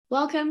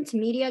Welcome to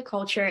Media,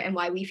 Culture, and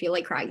Why We Feel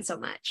Like Crying So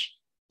Much.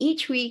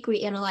 Each week,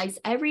 we analyze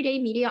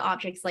everyday media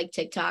objects like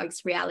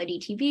TikToks, reality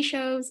TV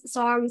shows,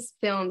 songs,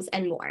 films,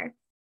 and more.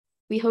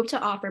 We hope to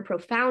offer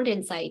profound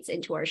insights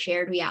into our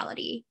shared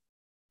reality.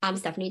 I'm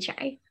Stephanie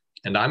Che.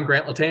 And I'm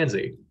Grant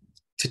Latanzi.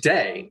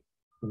 Today,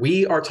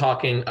 we are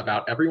talking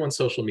about everyone's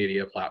social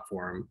media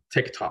platform,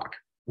 TikTok.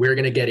 We're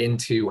going to get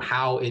into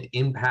how it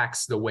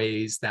impacts the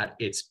ways that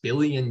its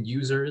billion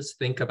users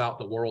think about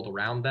the world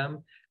around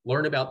them,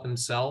 learn about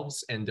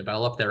themselves, and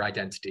develop their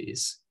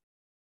identities.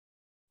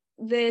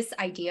 This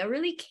idea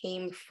really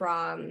came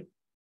from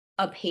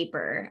a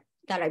paper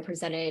that I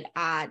presented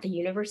at the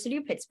University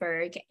of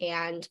Pittsburgh,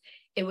 and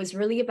it was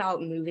really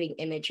about moving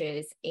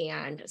images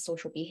and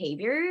social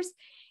behaviors.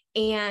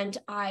 And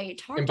I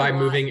talked And by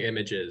moving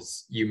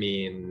images, you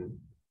mean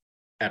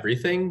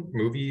everything?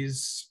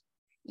 Movies?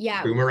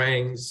 Yeah.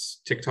 Boomerangs?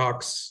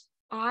 TikToks?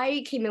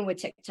 I came in with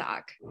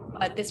TikTok,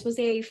 but this was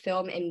a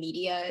film and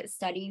media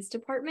studies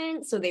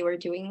department. So they were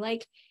doing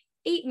like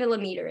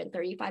 8mm and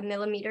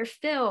 35mm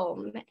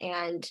film.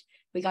 And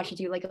we got to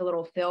do like a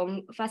little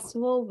film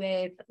festival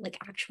with like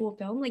actual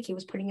film, like he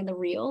was putting in the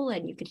reel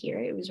and you could hear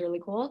it. It was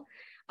really cool.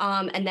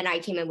 And then I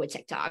came in with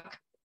TikTok.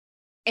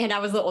 And I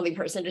was the only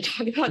person to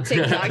talk about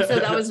TikTok. So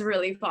that was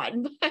really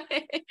fun. But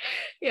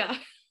yeah.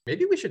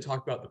 Maybe we should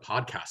talk about the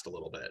podcast a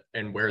little bit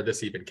and where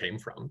this even came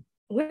from.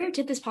 Where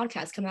did this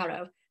podcast come out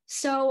of?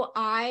 So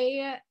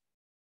I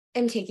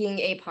am taking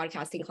a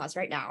podcasting class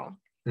right now.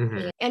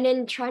 Mm-hmm. And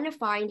in trying to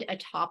find a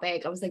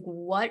topic, I was like,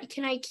 what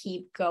can I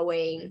keep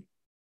going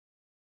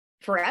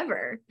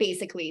forever,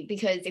 basically?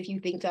 Because if you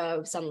think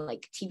of some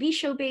like TV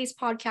show based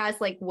podcast,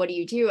 like what do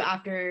you do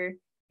after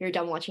you're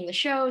done watching the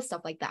show,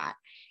 stuff like that.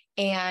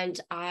 And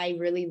I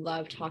really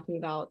love talking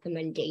about the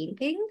mundane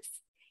things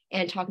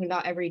and talking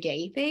about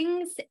everyday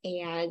things.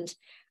 And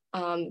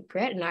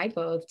Grant and I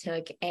both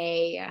took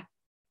a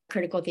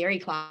critical theory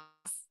class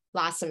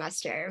last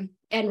semester.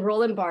 And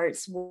Roland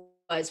Barthes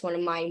was one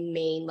of my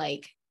main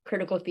like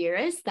critical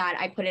theorists that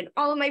I put in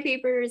all of my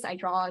papers. I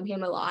draw on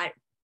him a lot.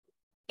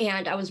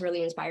 And I was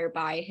really inspired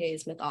by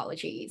his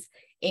mythologies.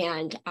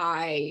 And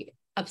I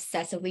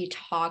obsessively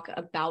talk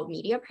about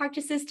media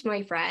practices to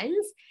my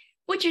friends,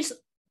 which is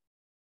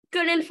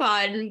good and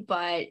fun,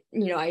 but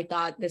I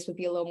thought this would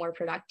be a little more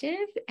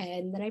productive,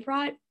 and then I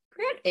brought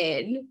Grant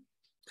in.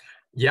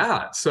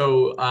 Yeah,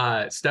 so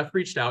Steph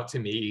reached out to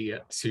me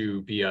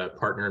to be a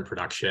partner in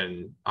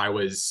production. I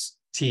was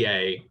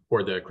TA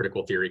for the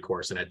critical theory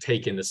course and had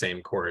taken the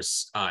same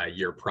course a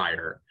year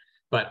prior,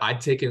 but I'd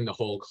taken the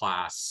whole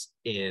class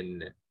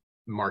in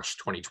March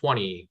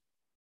 2020,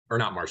 or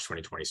not March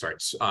 2020, sorry,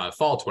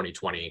 fall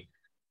 2020.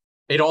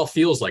 It all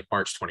feels like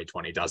March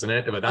 2020, doesn't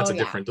it? But that's a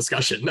different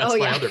discussion. That's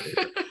my other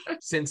paper.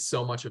 Since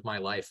so much of my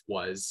life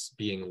was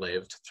being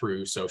lived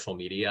through social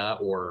media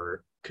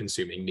or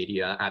consuming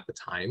media at the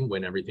time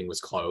when everything was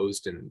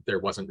closed and there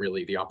wasn't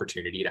really the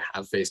opportunity to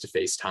have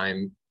face-to-face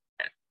time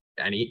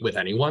with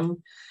anyone,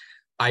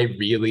 I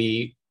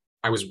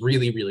was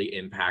really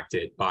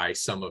impacted by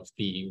some of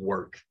the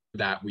work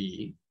that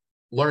we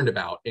learned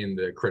about in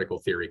the critical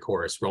theory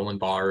course.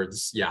 Roland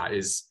Barthes,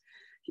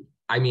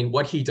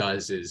 what he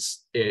does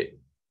is it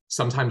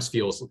sometimes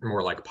feels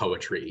more like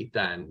poetry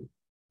than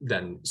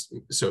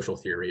social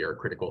theory or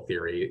critical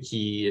theory.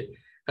 He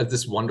has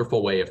this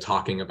wonderful way of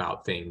talking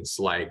about things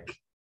like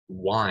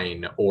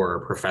wine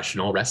or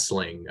professional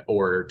wrestling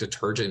or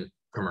detergent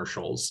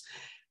commercials,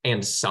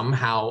 and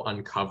somehow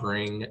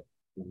uncovering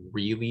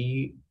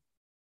really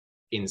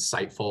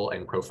insightful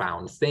and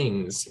profound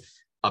things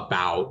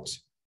about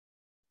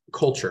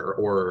culture,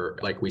 or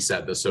like we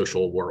said, the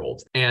social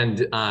world. And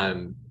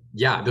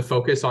the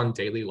focus on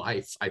daily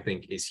life, I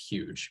think, is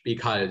huge,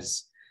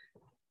 because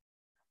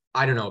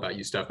I don't know about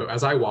you, Steph, but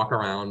as I walk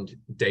around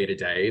day to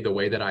day, the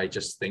way that I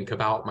just think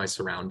about my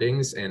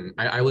surroundings, and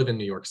I live in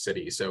New York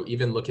City, so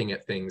even looking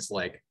at things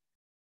like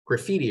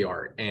graffiti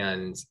art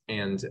and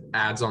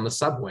ads on the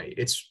subway,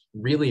 it's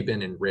really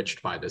been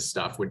enriched by this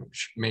stuff,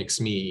 which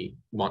makes me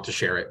want to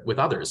share it with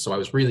others. So I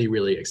was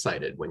really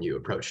excited when you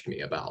approached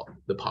me about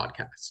the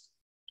podcast.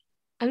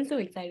 I'm so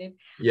excited.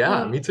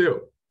 Yeah, me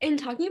too. In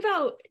talking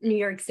about New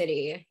York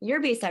City,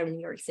 you're based out of New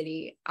York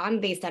City.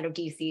 I'm based out of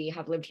DC,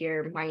 have lived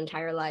here my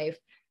entire life.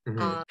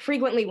 Mm-hmm.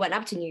 Frequently went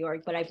up to New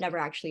York, but I've never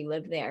actually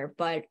lived there.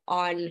 But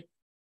on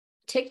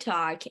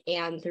TikTok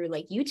and through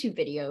like YouTube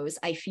videos,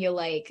 I feel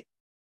like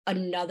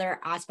another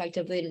aspect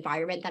of the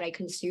environment that I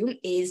consume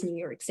is New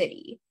York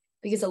City,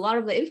 because a lot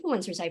of the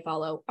influencers I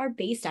follow are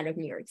based out of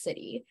New York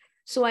City.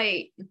 So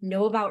I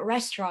know about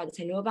restaurants,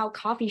 I know about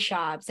coffee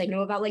shops, I know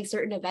about like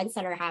certain events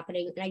that are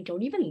happening, and I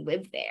don't even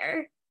live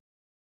there.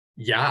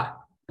 Yeah,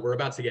 we're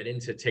about to get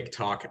into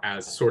TikTok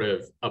as sort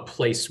of a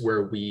place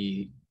where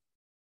we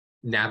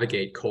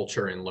navigate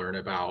culture and learn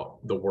about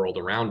the world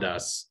around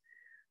us,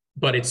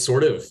 but it's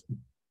sort of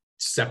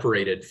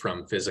separated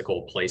from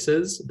physical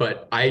places.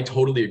 But I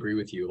totally agree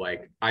with you.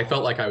 Like, I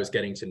felt like I was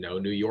getting to know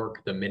New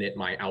York the minute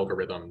my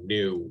algorithm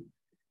knew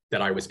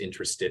that I was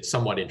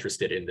somewhat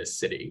interested in this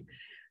city.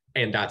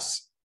 And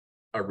that's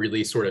a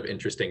really sort of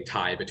interesting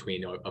tie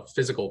between a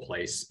physical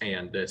place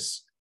and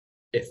this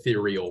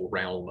ethereal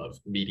realm of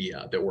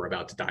media that we're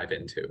about to dive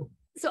into.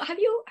 So have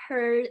you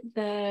heard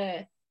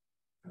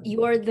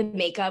you're the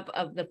makeup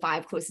of the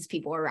 5 closest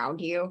people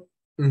around you?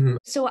 Mm-hmm.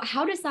 So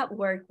how does that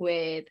work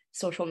with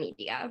social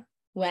media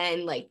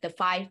when like the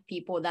 5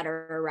 people that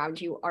are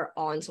around you are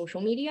on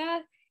social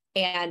media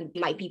and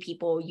might be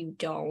people you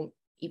don't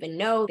even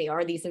know? They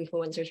are these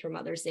influencers from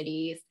other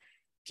cities.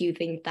 Do you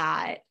think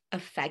that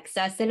affects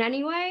us in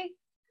any way?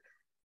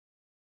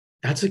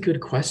 That's a good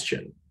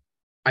question.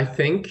 I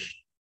think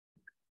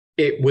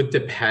it would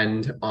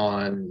depend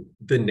on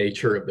the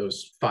nature of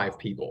those 5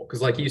 people.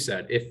 Because like you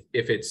said, if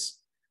it's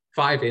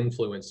 5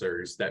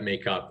 influencers that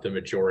make up the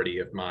majority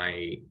of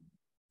my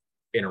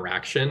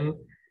interaction,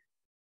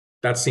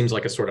 that seems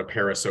like a sort of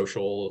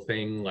parasocial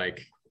thing.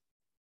 Like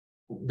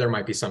there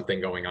might be something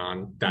going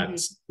on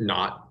that's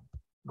not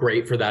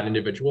great for that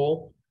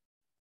individual.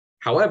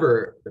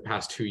 However, the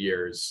past 2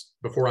 years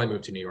before I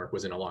moved to New York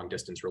was in a long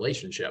distance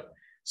relationship.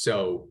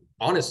 So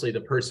honestly,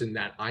 the person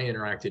that I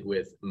interacted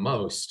with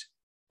most,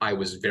 I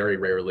was very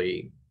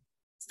rarely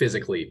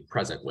physically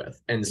present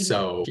with. And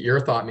so your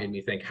thought made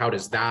me think, how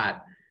does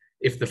that,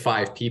 if the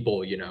 5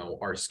 people, you know,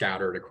 are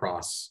scattered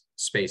across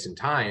space and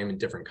time in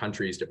different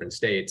countries, different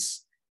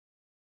states,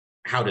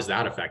 how does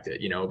that affect it?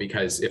 You know,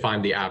 because if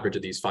I'm the average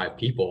of these 5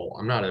 people,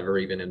 I'm not ever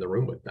even in the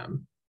room with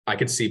them. I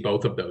could see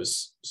both of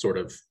those sort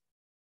of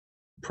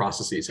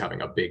processes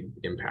having a big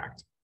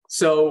impact.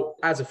 So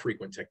as a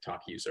frequent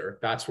TikTok user,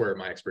 that's where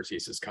my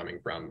expertise is coming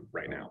from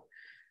right now.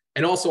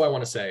 And also I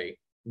want to say,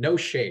 no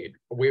shade.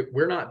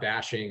 We're not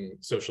bashing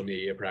social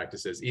media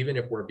practices, even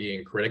if we're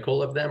being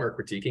critical of them or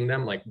critiquing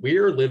them. Like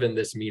we're living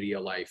this media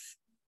life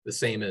the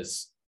same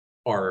as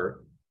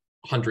our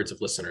hundreds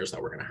of listeners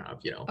that we're going to have,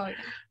 you know. Oh, yeah.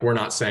 We're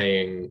not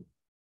saying,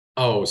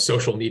 oh,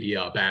 social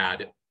media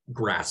bad,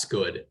 grass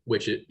good,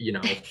 which it, you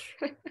know,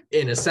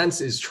 in a sense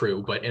is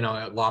true, but in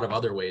a lot of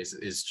other ways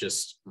is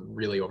just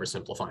really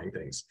oversimplifying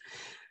things.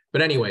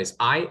 But anyways,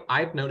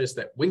 I've noticed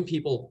that when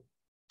people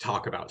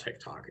talk about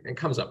TikTok, it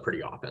comes up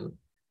pretty often,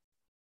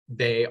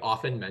 they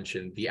often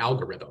mention the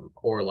algorithm,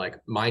 or like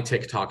my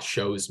TikTok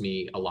shows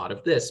me a lot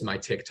of this, my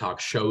TikTok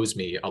shows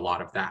me a lot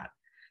of that.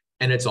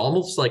 And it's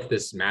almost like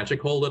this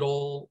magical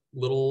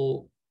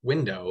little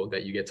window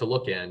that you get to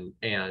look in,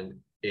 and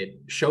it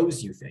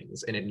shows you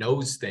things and it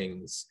knows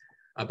things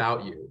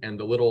about you. And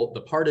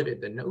the part of it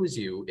that knows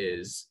you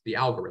is the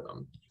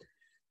algorithm.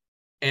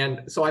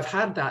 And so I've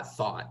had that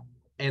thought.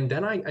 And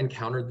then I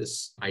encountered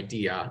this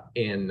idea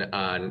in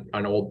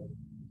an old,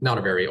 not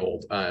a very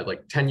old,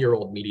 like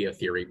 10-year-old media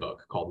theory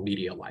book called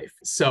Media Life.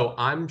 So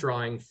I'm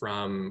drawing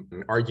from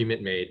an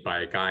argument made by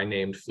a guy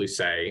named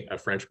Flusset, a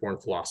French-born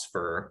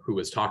philosopher who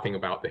was talking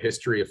about the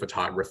history of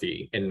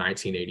photography in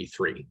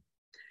 1983.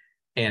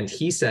 And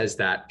he says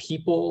that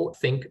people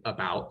think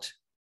about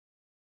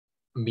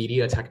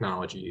media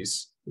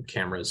technologies,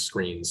 cameras,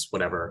 screens,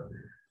 whatever,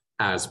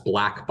 as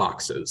black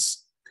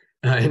boxes.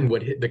 And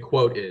what the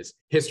quote is,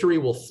 history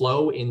will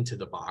flow into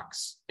the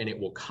box and it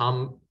will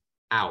come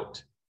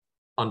out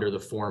under the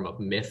form of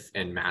myth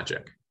and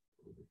magic.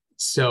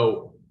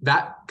 So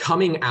that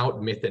coming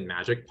out myth and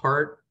magic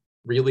part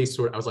really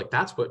I was like,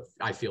 that's what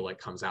I feel like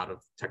comes out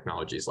of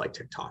technologies like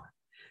TikTok.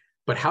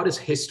 But how does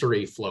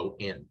history flow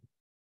in?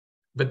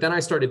 But then I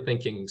started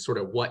thinking sort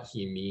of what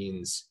he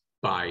means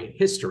by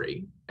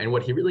history. And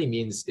what he really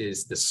means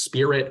is the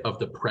spirit of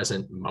the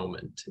present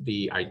moment,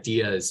 the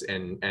ideas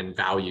and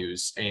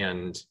values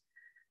and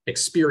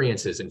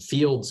experiences and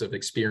fields of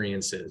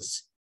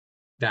experiences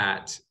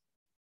that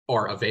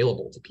are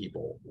available to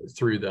people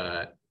through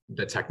the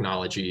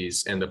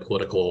technologies and the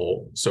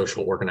political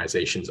social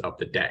organizations of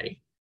the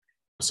day.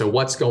 So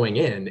what's going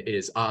in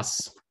is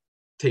us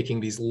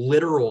taking these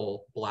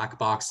literal black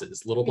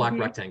boxes, little black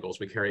rectangles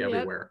we carry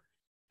everywhere,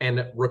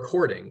 and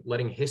recording,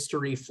 letting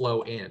history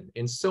flow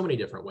in so many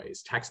different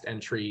ways, text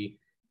entry,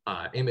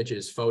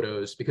 images,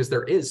 photos, because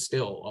there is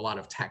still a lot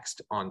of text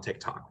on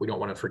TikTok. We don't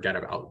want to forget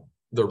about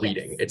the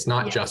reading. It's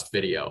not just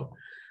video.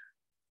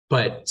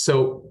 But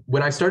so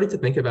when I started to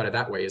think about it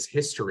that way, is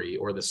history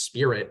or the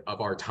spirit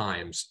of our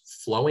times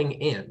flowing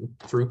in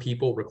through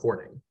people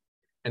recording,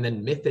 and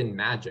then myth and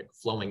magic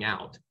flowing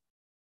out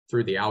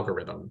through the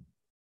algorithm.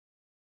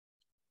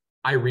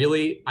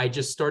 I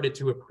just started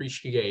to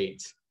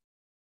appreciate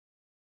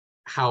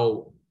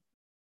how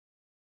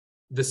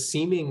the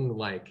seeming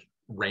like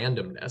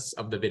randomness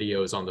of the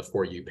videos on the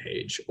For You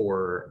page,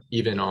 or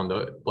even on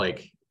the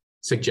like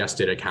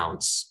suggested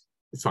accounts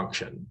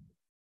function,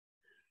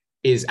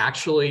 is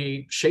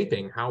actually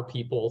shaping how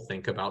people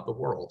think about the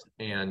world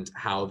and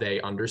how they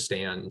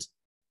understand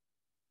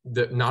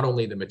not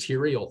only the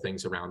material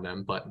things around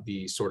them, but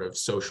the sort of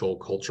social,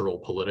 cultural,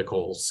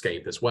 political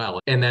scape as well.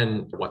 And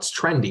then what's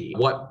trendy,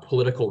 what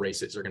political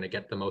races are going to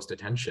get the most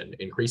attention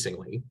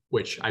increasingly,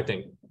 which I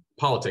think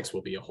politics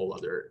will be a whole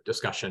other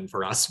discussion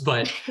for us.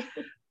 But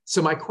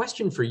so my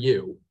question for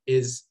you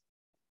is,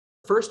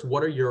 first,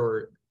 what are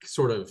your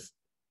sort of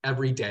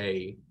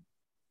everyday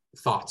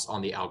thoughts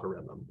on the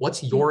algorithm?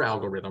 What's your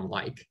algorithm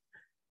like?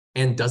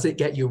 And does it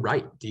get you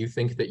right? Do you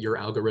think that your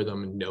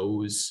algorithm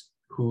knows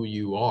who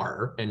you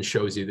are and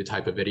shows you the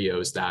type of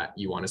videos that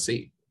you want to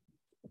see?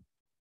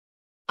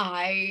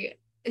 I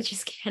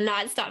just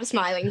cannot stop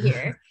smiling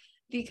here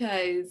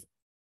because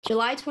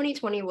July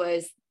 2020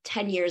 was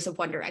 10 years of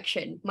One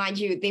Direction. Mind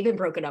you, they've been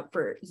broken up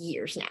for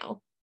years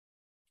now.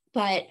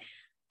 But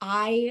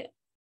I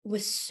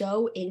was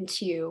so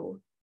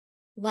into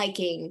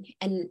liking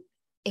and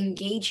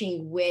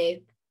engaging with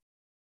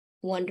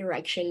One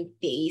Direction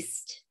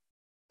based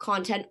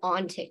content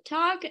on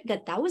TikTok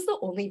that was the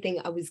only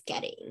thing I was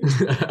getting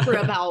for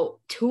about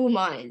 2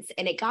 months.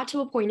 And it got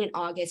to a point in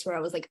August where I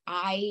was like,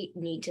 I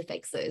need to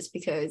fix this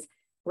because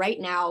right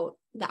now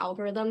the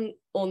algorithm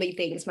only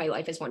thinks my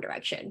life is One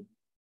Direction,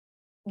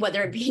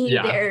 whether it be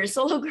their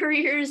solo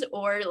careers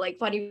or like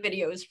funny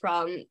videos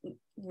from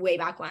way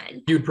back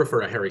when. You'd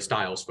prefer a Harry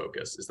Styles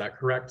focus, is that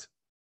correct?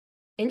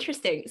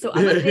 Interesting. So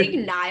I'm a big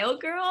Niall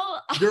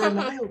girl. You're a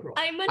Niall girl.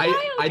 I'm a Niall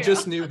girl. I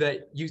just knew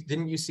that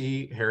you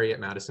see Harry at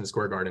Madison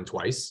Square Garden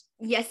twice?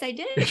 Yes, I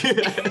did.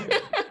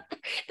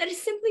 That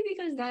is simply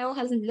because Niall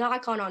has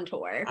not gone on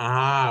tour.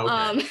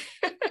 Okay.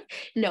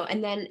 No,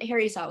 and then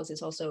Harry Styles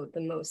is also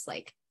the most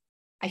like,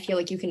 I feel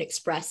like you can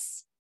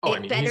express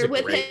it better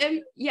with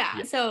him.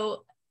 Yeah.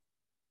 So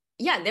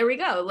yeah, there we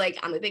go. Like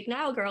I'm a big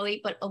Niall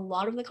girly, but a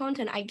lot of the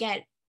content I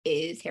get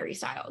is Harry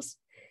Styles.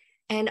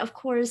 And of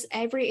course,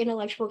 every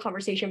intellectual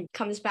conversation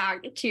comes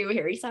back to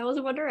Harry Styles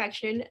and One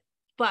Direction.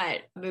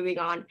 But moving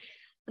on,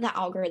 the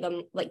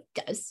algorithm like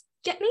does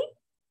get me.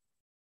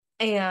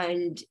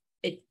 And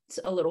it's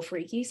a little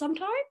freaky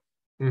sometimes.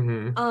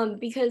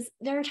 Because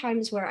there are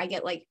times where I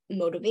get like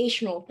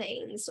motivational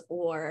things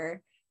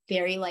or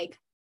very like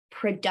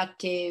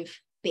productive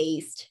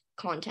based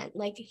content.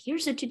 Like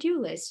here's a to-do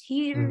list.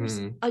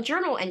 Here's a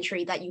journal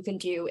entry that you can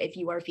do if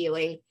you are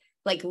feeling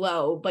like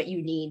low, but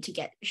you need to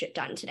get shit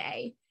done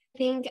today. I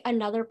think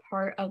another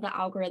part of the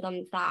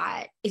algorithm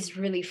that is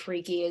really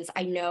freaky is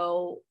I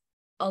know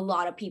a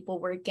lot of people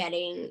were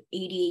getting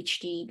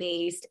ADHD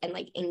based and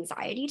like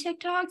anxiety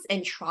TikToks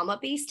and trauma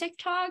based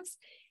TikToks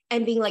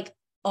and being like,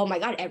 oh my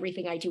God,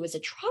 everything I do is a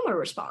trauma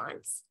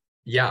response.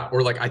 Yeah.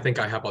 Or like, I think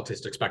I have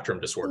autistic spectrum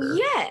disorder.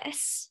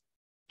 Yes.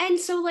 And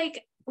so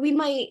like we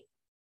might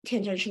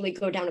tangentially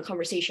go down a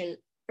conversation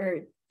or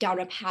down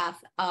a path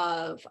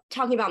of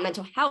talking about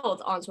mental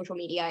health on social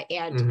media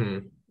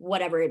and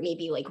whatever it may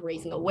be, like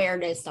raising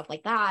awareness, stuff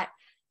like that.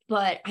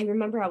 But I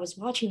remember I was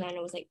watching that and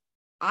I was like,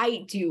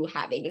 I do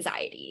have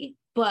anxiety,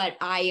 but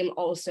I am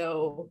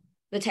also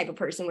the type of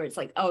person where it's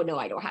like, oh no,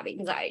 I don't have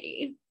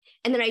anxiety.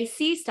 And then I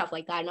see stuff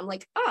like that and I'm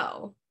like,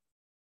 oh,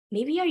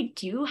 maybe I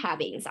do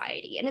have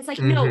anxiety. And it's like,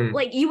 no,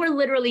 like you were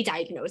literally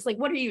diagnosed. Like,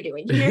 what are you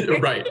doing here?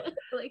 Right.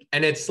 Like,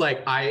 and it's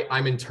like,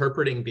 I'm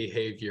interpreting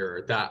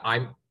behavior that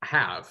I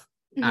have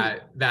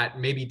that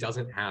maybe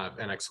doesn't have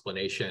an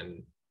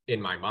explanation in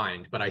my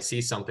mind, but I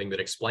see something that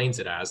explains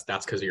it as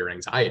that's because of your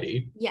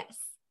anxiety. Yes.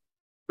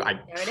 There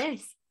it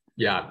is.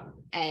 Yeah.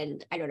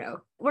 And I don't know.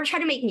 We're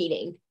trying to make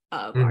meaning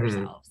of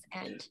ourselves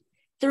and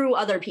through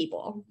other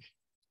people.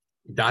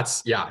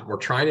 We're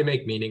trying to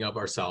make meaning of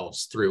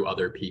ourselves through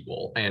other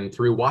people and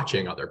through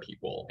watching other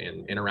people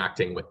and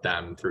interacting with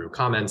them through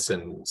comments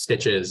and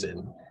stitches.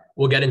 And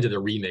we'll get into the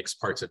remix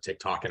parts of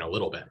TikTok in a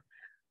little bit.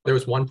 There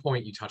was one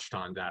point you touched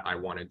on that I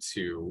wanted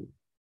to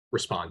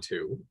respond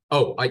to.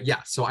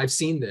 So I've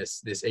seen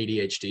this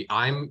ADHD.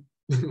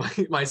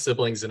 My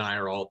siblings and I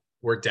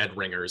we're dead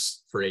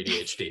ringers for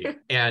ADHD.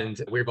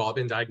 And we've all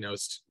been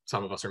diagnosed.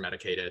 Some of us are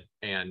medicated.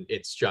 And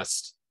it's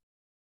just,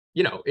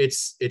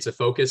 it's a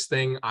focus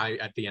thing. I,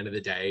 at the end of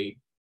the day,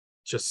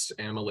 just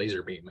am a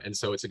laser beam. And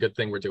so it's a good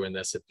thing we're doing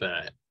this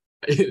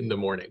in the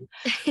morning.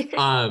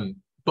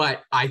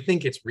 But I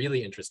think it's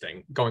really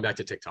interesting, going back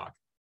to TikTok,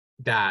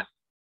 that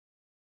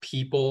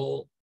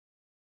people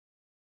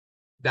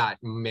that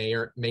may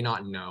or may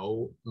not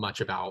know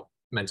much about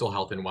mental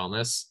health and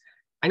wellness.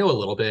 I know a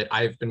little bit.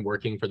 I've been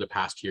working for the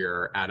past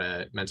year at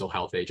a mental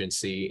health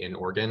agency in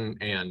Oregon,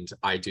 and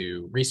I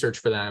do research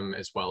for them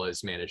as well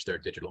as manage their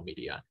digital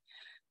media.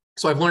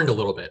 So I've learned a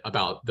little bit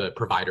about the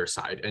provider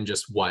side and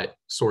just what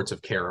sorts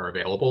of care are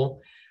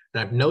available.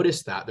 And I've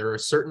noticed that there are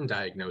certain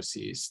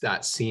diagnoses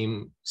that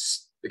seem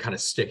kind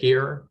of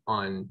stickier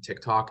on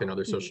TikTok and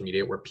other social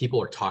media where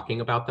people are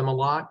talking about them a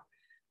lot.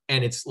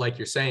 And it's like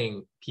you're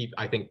saying,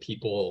 I think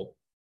people,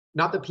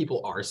 not that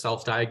people are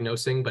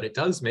self-diagnosing, but it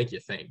does make you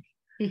think.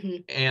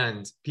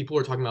 And people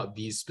are talking about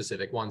these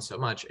specific ones so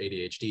much,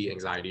 ADHD,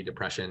 anxiety,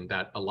 depression,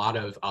 that a lot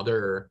of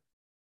other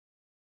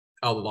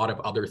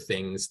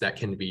things that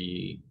can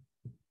be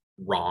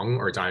wrong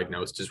or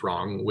diagnosed as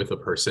wrong with a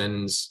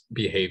person's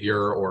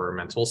behavior or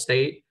mental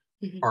state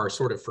are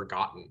sort of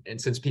forgotten.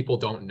 And since people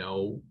don't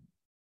know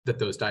that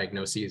those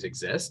diagnoses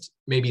exist,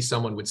 maybe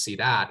someone would see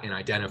that and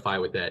identify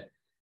with it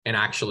and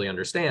actually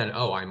understand,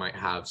 oh, I might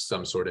have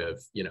some sort of,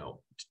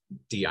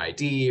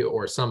 DID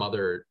or some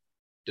other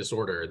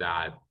disorder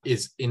that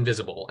is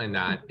invisible and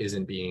that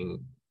isn't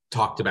being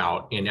talked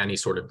about in any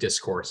sort of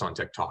discourse on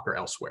TikTok or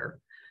elsewhere.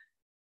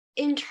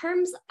 In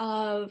terms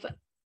of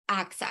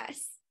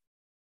access,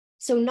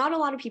 So not a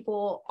lot of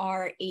people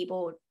are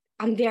able,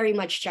 I'm very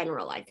much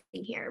generalizing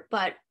here,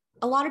 but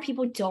a lot of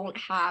people don't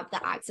have the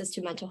access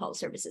to mental health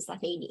services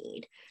that they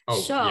need.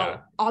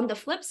 So on the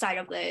flip side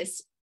of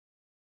this,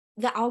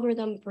 the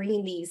algorithm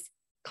bringing these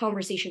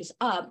conversations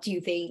up, do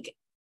you think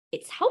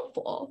it's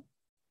helpful?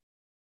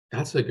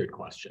 That's a good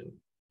question.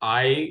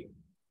 I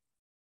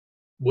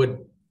would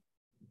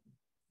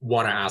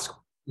want to ask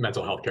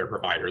mental health care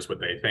providers what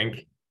they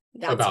think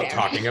about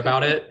talking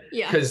about it.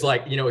 Because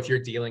like, you know, if you're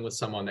dealing with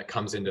someone that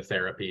comes into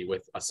therapy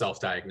with a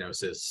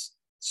self-diagnosis,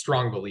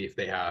 strong belief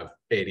they have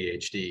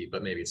ADHD,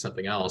 but maybe it's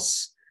something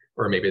else,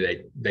 or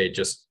maybe they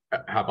just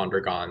have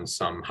undergone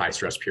some high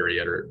stress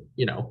period, or,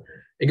 you know,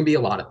 it can be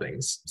a lot of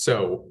things.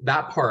 So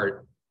that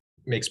part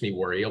makes me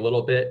worry a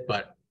little bit,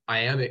 but I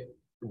am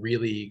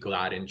really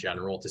glad in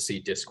general to see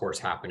discourse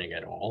happening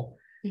at all.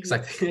 Because I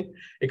think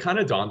it kind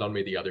of dawned on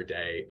me the other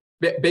day.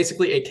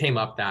 Basically, it came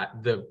up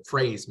that the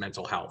phrase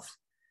mental health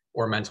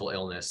or mental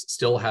illness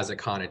still has a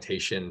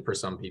connotation for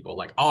some people,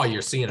 like, oh,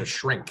 you're seeing a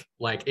shrink.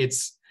 Like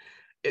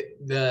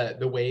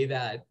the way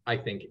that I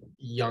think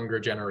younger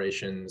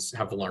generations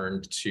have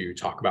learned to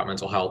talk about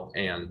mental health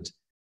and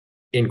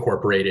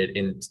incorporate it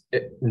in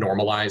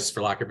normalize,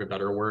 for lack of a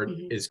better word,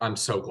 is, I'm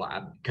so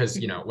glad. Because,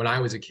 you know, when I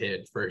was a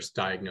kid, first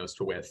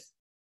diagnosed with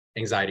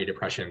anxiety,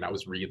 depression, that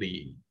was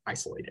really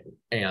isolating.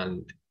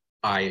 And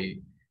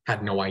I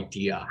had no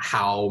idea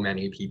how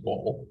many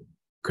people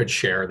could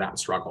share that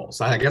struggle.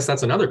 So I guess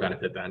that's another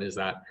benefit then, is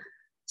that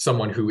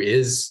someone who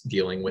is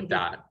dealing with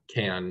that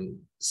can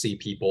see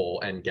people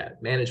and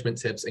get management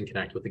tips and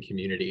connect with the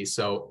community.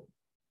 So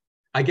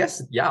I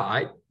guess,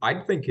 yeah,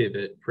 I'd think of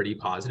it pretty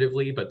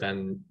positively, but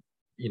then,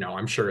 you know,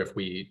 I'm sure if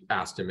we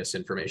asked a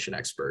misinformation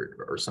expert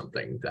or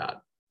something, that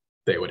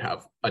they would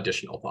have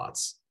additional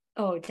thoughts.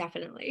 Oh,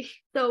 definitely.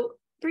 So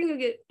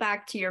bringing it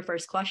back to your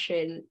first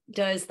question,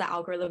 does the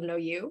algorithm know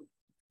you?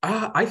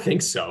 I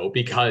think so,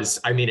 because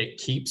I mean, it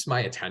keeps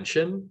my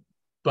attention,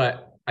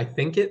 but I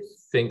think it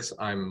thinks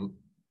I'm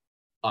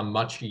a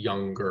much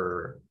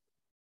younger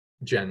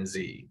Gen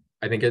Z.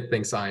 I think it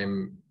thinks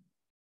I'm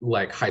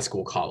like high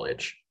school,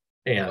 college,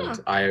 and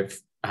I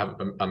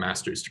have a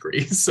master's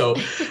degree. So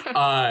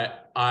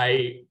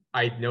I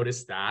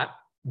noticed that.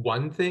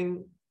 One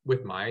thing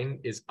with mine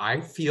is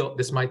I feel,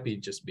 this might be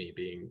just me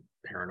being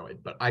paranoid,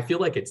 but I feel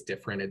like it's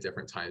different at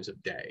different times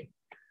of day.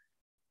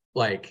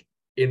 Like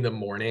in the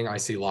morning, I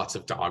see lots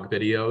of dog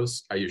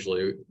videos. I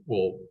usually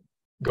will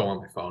go on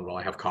my phone while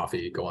I have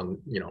coffee, go on,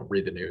 you know,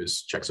 read the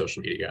news, check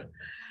social media.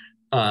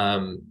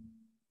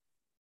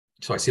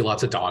 So I see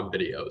lots of dog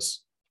videos,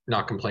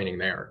 not complaining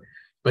there.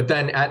 But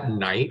then at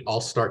night, I'll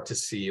start to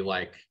see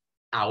like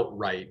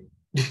outright,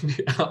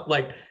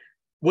 like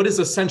what is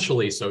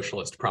essentially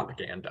socialist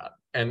propaganda.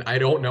 And I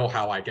don't know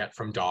how I get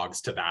from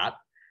dogs to that,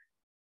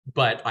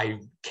 but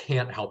I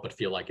can't help but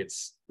feel like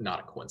it's not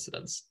a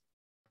coincidence.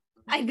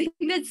 I think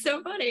that's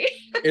so funny.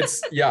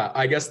 It's, yeah,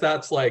 I guess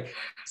that's like,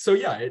 so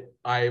yeah,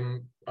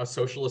 I'm a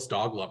socialist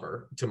dog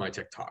lover to my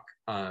TikTok,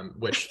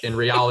 which in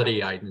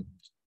reality, I'm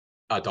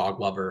a dog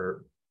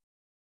lover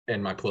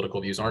and my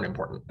political views aren't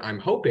important. I'm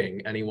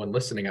hoping anyone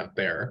listening out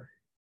there,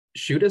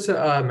 shoot us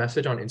a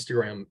message on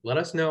Instagram. Let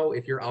us know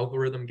if your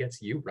algorithm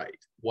gets you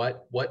right.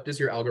 What does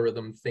your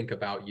algorithm think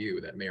about you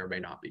that may or may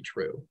not be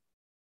true?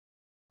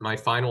 My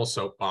final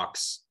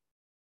soapbox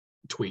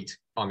tweet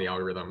on the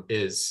algorithm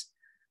is,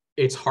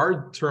 it's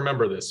hard to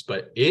remember this,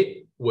 but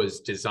it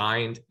was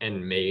designed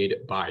and made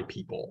by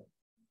people,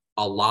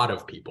 a lot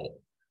of people,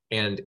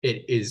 and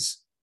it is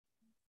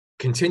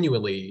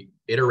continually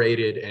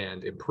iterated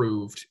and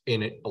improved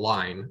in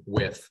line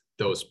with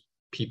those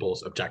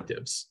people's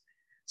objectives.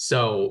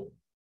 So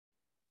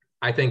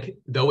I think,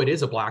 though it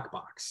is a black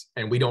box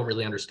and we don't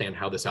really understand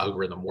how this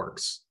algorithm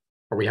works,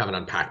 or we haven't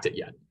unpacked it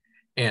yet,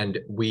 and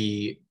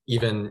we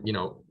even, you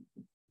know,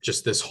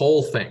 just this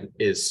whole thing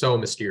is so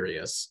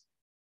mysterious,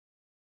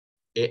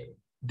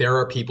 there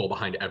are people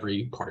behind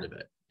every part of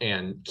it.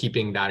 And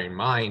keeping that in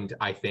mind,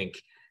 I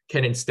think,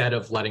 can, instead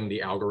of letting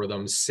the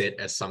algorithm sit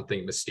as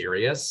something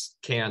mysterious,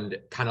 can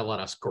kind of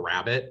let us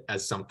grab it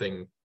as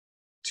something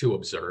to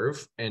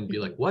observe and be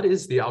like, what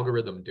is the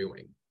algorithm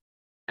doing?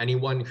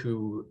 Anyone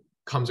who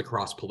comes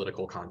across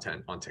political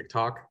content on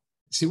TikTok,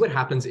 see what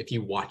happens if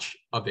you watch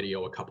a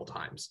video a couple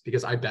times,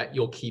 because I bet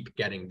you'll keep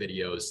getting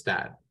videos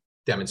that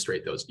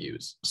demonstrate those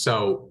views.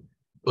 So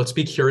let's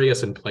be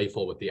curious and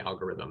playful with the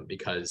algorithm,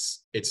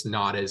 because it's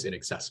not as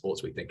inaccessible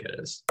as we think it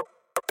is.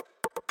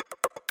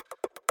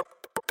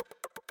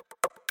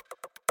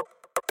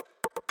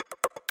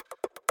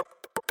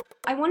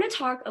 I want to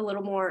talk a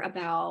little more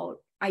about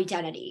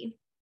identity,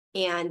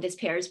 and this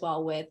pairs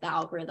well with the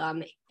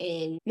algorithm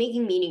in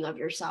making meaning of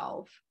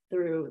yourself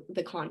through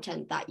the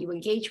content that you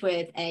engage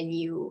with and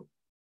you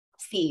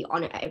see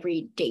on an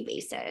everyday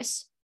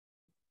basis.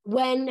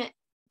 When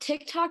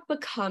TikTok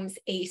becomes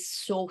a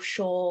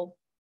social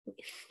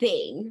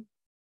thing,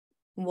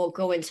 we'll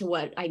go into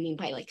what I mean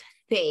by like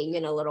thing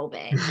in a little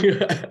bit.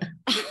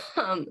 What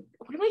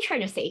am I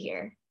trying to say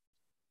here?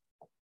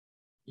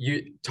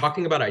 You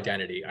talking about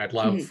identity, I'd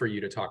love for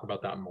you to talk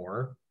about that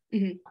more.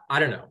 I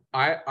don't know.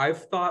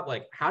 I've thought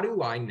like, how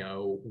do I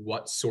know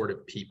what sort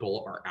of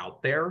people are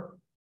out there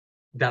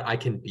that I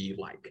can be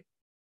like?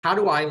 How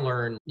do I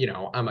learn,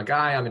 I'm a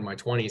guy, I'm in my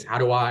 20s. How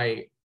do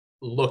I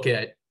look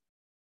at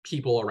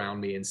people around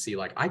me and see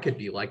like, I could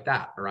be like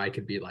that, or I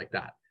could be like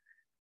that?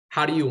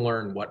 How do you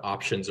learn what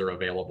options are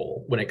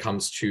available when it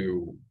comes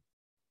to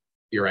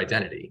your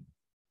identity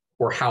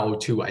or how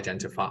to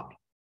identify?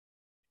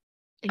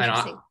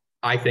 Interesting. And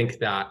I think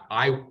that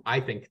I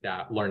think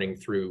that learning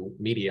through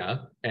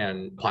media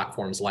and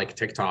platforms like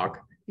TikTok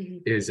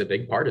is a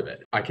big part of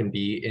it. I can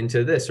be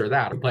into this or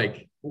that.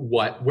 Like,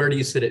 where do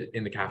you sit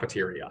in the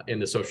cafeteria, in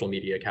the social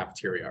media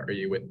cafeteria? Are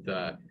you with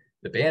the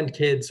band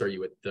kids? Are you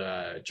with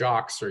the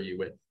jocks? Are you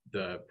with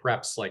the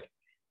preps? Like,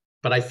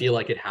 but I feel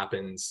like it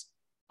happens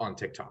on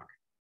TikTok.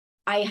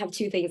 I have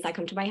two things that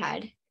come to my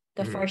head.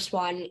 The first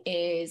one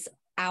is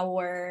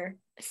our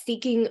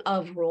seeking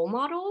of role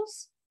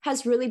models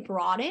has really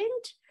broadened.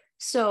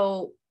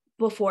 So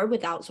before,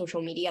 without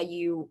social media,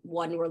 you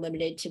were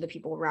limited to the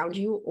people around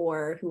you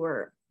or who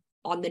were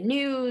on the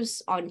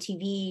news, on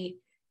TV,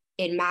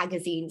 in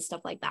magazines,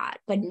 stuff like that.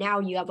 But now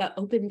you have an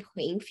open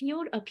playing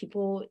field of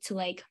people to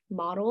like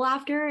model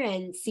after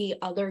and see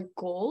other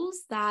goals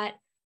that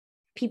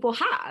people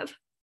have.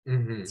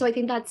 So I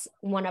think that's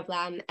one of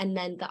them. And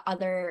then the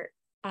other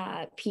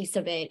piece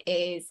of it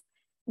is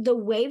the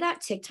way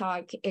that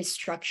TikTok is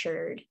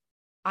structured,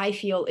 I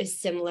feel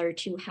is similar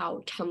to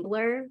how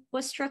Tumblr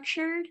was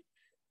structured.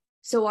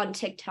 So on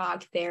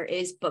TikTok, there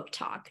is book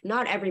talk.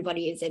 Not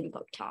everybody is in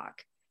book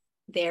talk.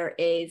 There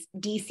is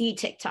DC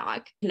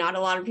TikTok. Not a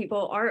lot of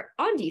people are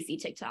on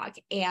DC TikTok.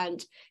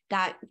 And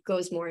that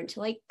goes more into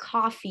like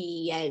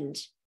coffee and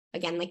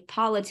again, like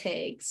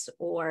politics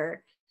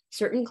or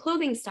certain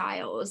clothing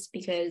styles.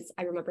 Because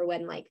I remember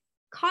when like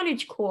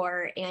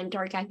cottagecore and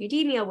dark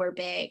academia were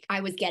big,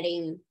 I was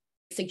getting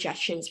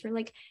suggestions for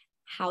like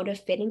how to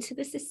fit into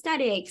this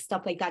aesthetic,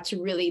 stuff like that,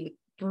 to really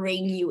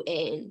bring you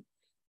in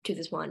to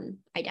this one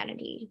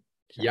identity.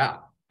 So, yeah.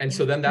 And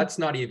so then that's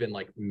not even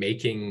like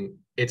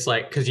it's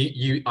like, because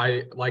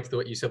I liked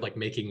what you said, like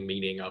making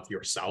meaning of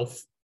yourself,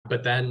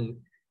 but then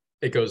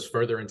it goes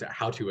further into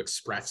how to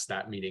express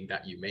that meaning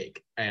that you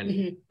make.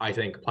 And I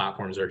think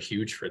platforms are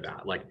huge for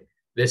that. Like,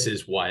 this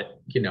is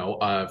what,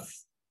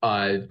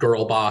 a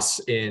girl boss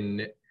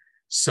in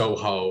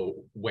Soho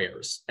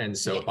wears. And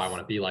so if I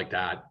want to be like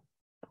that,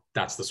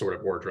 that's the sort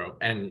of wardrobe.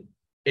 And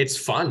it's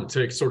fun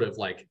to sort of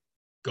like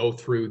go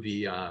through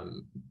the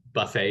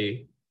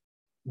buffet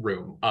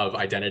room of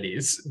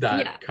identities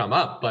that come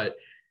up, but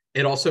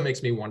it also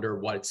makes me wonder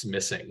what's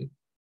missing.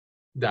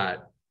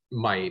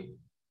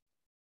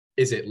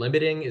 Is it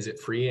limiting? Is it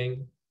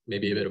freeing?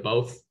 Maybe a bit of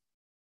both.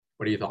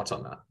 What are your thoughts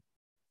on that?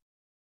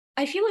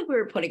 I feel like we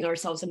were putting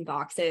ourselves in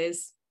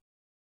boxes.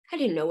 I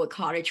didn't know what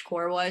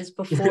cottagecore was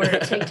before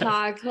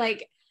TikTok.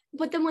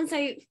 But then once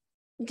I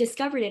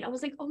discovered it, I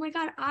was like, oh my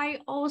God, I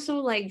also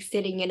like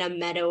sitting in a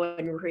meadow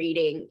and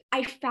reading.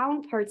 I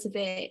found parts of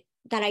it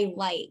that I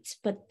liked,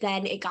 but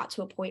then it got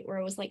to a point where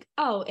I was like,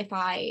 oh, if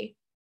I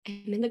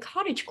am in the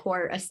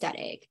cottagecore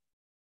aesthetic,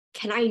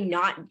 can I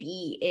not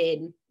be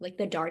in like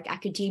the dark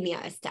academia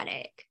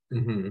aesthetic?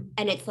 And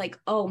it's like,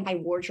 oh, my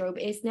wardrobe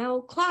is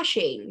now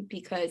clashing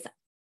because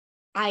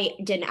I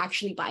didn't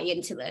actually buy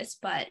into this.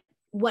 But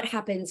what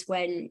happens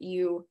when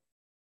you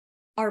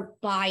are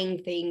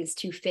buying things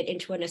to fit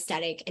into an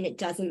aesthetic and it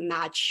doesn't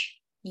match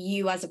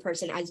you as a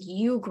person as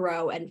you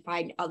grow and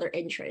find other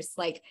interests?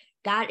 Like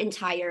that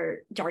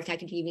entire dark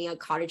academia,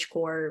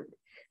 cottagecore,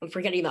 I'm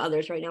forgetting the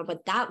others right now,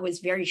 but that was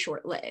very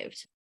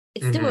short-lived.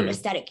 It's still an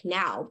aesthetic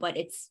now, but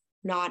it's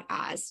not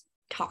as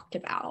talked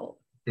about.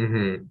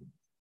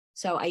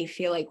 So I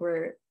feel like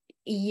we're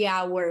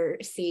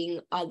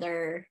seeing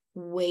other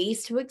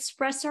ways to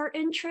express our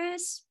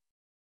interests,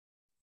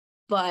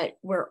 but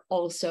we're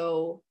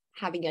also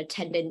having a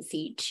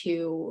tendency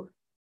to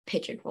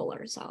pigeonhole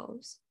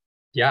ourselves.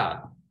 Yeah,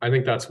 I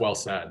think that's well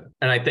said.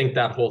 And I think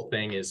that whole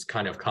thing is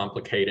kind of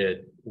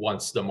complicated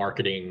once the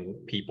marketing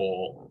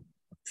people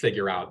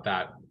figure out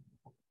that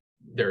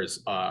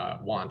there's a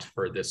want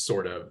for this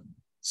sort of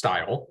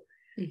style.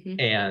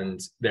 And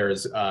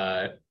there's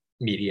a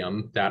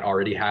medium that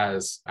already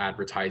has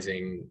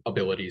advertising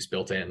abilities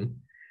built in.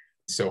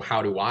 So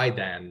how do I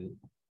then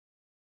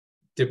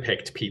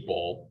depict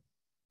people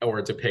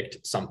or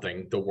depict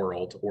something, the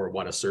world, or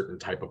what a certain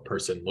type of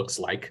person looks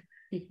like,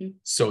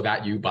 so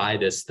that you buy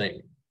this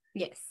thing?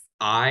 Yes.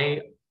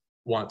 I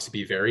want to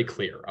be very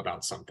clear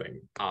about something.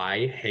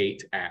 I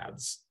hate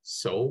ads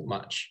so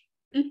much.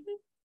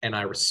 And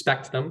I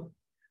respect them.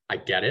 I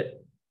get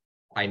it.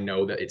 I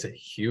know that it's a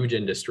huge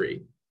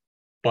industry,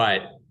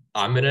 but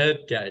I'm gonna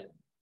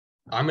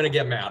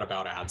get mad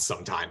about ads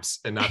sometimes,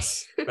 and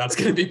that's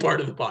gonna be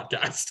part of the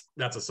podcast.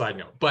 That's a side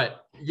note.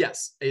 But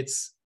yes,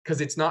 it's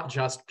because it's not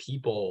just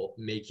people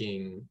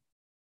making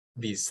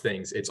these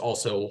things, it's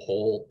also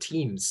whole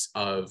teams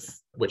of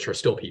which are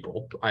still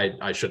people.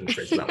 I shouldn't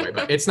phrase it that way,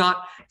 but it's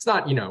not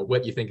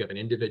what you think of an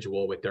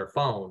individual with their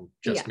phone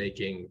just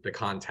making the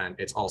content.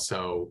 It's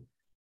also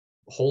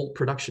whole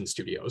production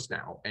studios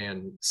now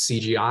and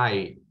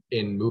CGI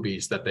in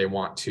movies that they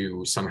want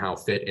to somehow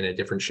fit in a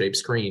different shape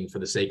screen for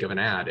the sake of an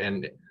ad.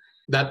 And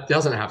that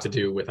doesn't have to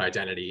do with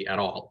identity at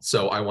all.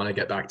 So I want to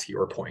get back to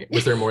your point.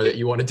 Was there more that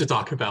you wanted to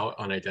talk about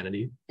on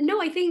identity?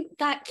 No, I think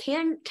that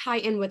can tie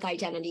in with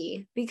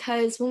identity,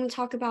 because when we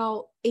talk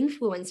about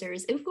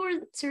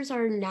influencers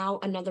are now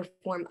another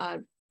form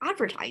of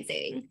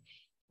advertising.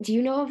 Do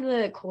you know of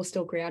the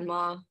coastal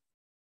grandma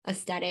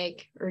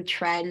aesthetic or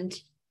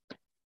trend?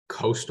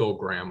 Coastal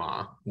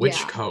grandma.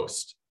 Which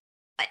coast?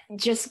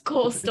 Just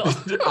coastal.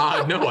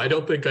 No, I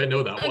don't think I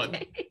know that one.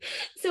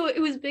 So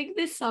it was big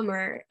this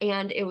summer,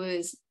 and it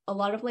was a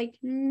lot of like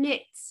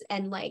knits,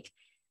 and like,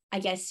 I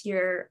guess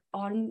you're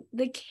on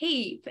the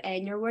Cape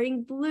and you're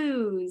wearing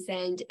blues,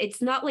 and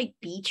it's not like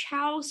beach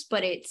house,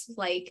 but it's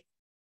like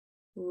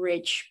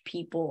rich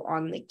people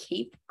on the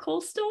Cape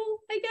coastal,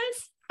 I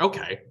guess.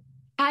 Okay.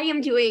 I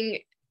am doing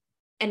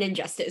an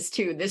injustice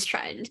to this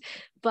trend,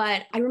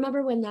 but I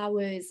remember when that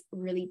was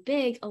really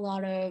big, a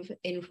lot of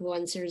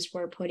influencers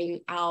were putting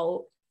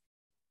out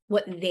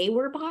what they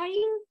were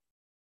buying.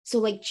 So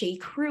like J.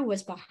 Crew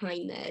was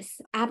behind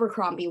this.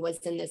 Abercrombie was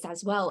in this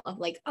as well, of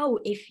like, oh,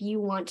 if you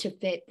want to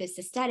fit this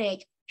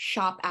aesthetic,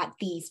 shop at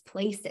these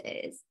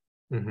places.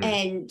 Mm-hmm.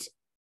 And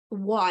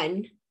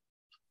one,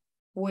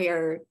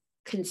 we're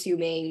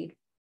consuming,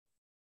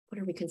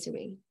 what are we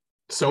consuming?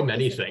 So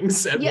many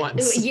things at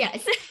once.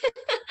 Yes.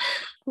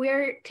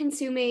 We're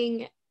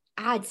consuming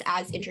ads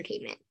as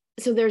entertainment.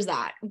 So there's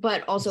that,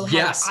 but also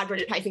how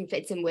advertising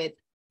fits in with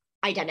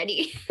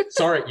identity.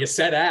 Sorry, you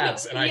said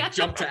ads and I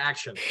jumped to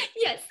action.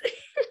 Yes.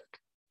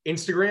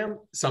 Instagram,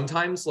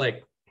 sometimes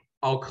like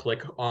I'll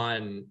click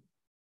on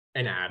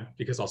an ad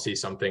because I'll see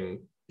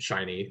something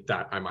shiny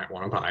that I might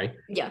want to buy.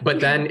 Yeah. But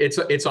then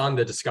it's on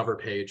the discover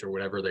page or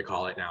whatever they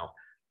call it now.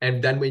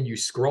 And then when you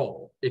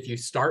scroll, if you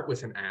start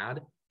with an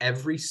ad,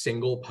 every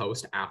single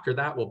post after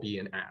that will be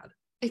an ad.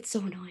 It's so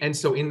annoying. And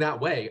so in that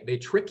way, they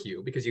trick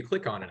you because you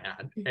click on an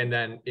ad. Mm-hmm. And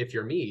then if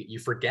you're me, you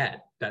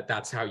forget that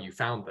that's how you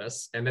found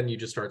this. And then you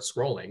just start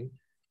scrolling.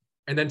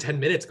 And then 10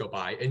 minutes go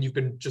by and you've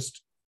been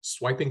just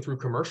swiping through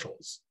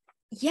commercials.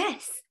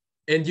 Yes.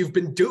 And you've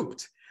been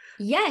duped.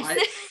 Yes.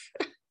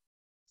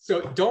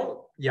 So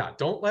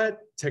don't let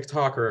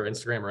TikTok or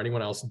Instagram or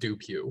anyone else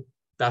dupe you.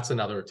 That's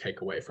another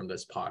takeaway from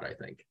this pod, I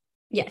think.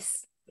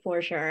 Yes,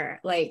 for sure.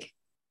 Like,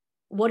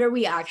 what are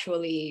we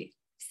actually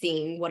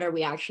seeing? What are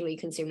we actually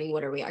consuming?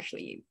 What are we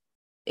actually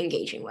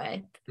engaging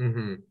with?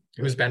 Mm-hmm.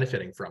 Who's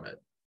benefiting from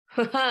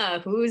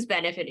it? Who's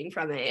benefiting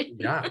from it?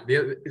 Yeah,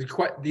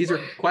 these are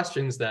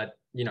questions that,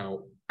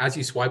 as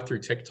you swipe through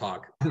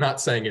TikTok, I'm not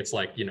saying it's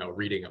like,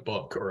 reading a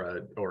book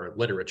or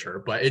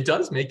literature, but it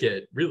does make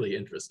it really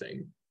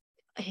interesting.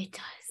 It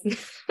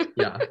does.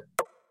 Yeah.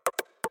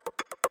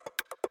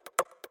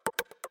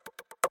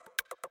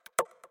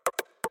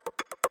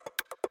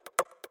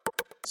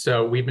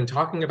 So we've been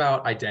talking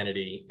about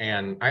identity,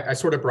 and I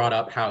sort of brought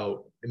up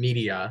how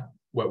media,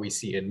 what we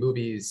see in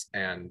movies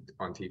and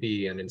on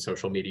TV and in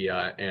social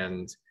media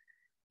and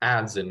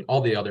ads and all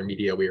the other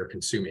media we are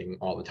consuming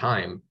all the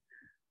time,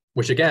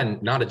 which again,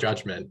 not a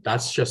judgment,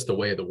 that's just the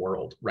way of the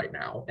world right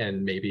now.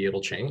 And maybe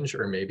it'll change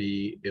or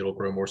maybe it'll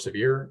grow more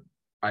severe.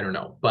 I don't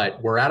know,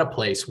 but we're at a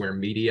place where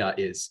media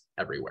is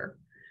everywhere.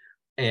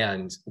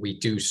 And we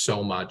do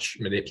so much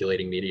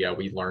manipulating media.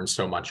 We learn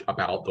so much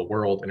about the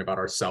world and about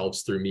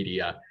ourselves through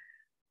media.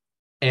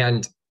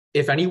 And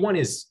if anyone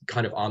is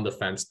kind of on the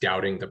fence,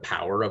 doubting the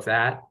power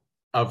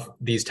of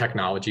these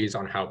technologies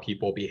on how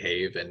people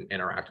behave and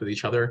interact with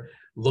each other,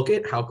 look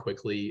at how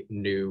quickly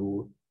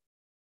new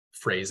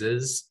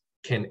phrases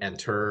can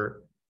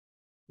enter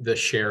the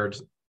shared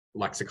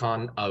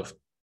lexicon of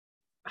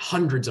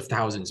hundreds of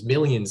thousands,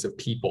 millions of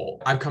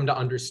people. I've come to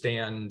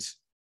understand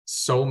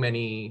so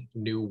many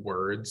new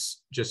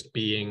words just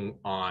being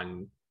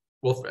on,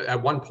 well, at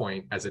one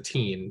point as a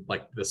teen,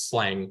 like the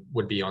slang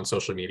would be on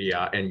social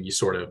media, and you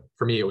sort of,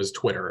 for me, it was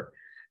Twitter.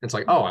 It's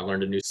like, oh, I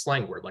learned a new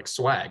slang word like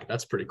swag.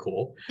 That's pretty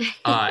cool.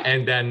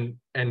 And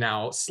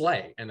now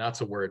slay. And that's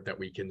a word that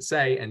we can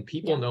say and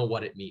people know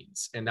what it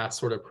means. And that's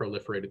sort of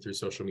proliferated through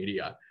social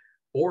media.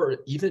 Or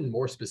even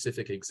more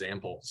specific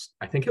examples.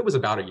 I think it was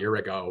about a year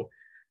ago,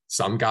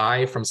 some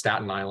guy from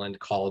Staten Island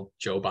called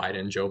Joe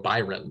Biden Joe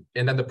Byron,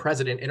 and then the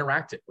president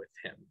interacted with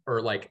him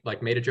or like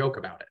made a joke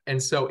about it.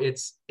 And so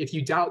if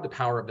you doubt the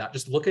power of that,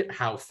 just look at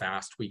how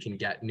fast we can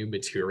get new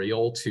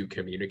material to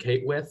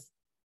communicate with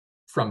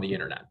from the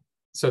internet.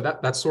 So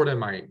that's sort of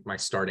my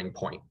starting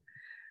point.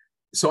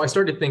 So I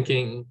started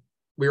thinking,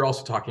 we were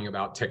also talking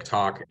about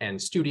TikTok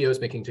and studios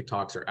making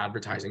TikToks or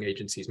advertising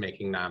agencies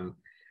making them,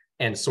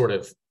 and sort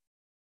of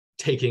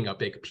taking a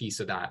big piece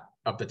of that,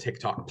 of the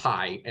TikTok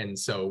pie. And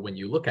so when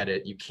you look at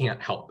it, you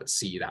can't help but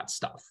see that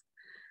stuff.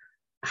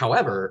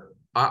 However,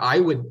 I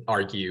would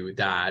argue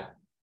that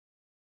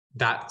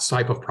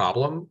type of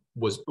problem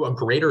was a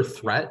greater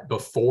threat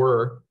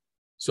before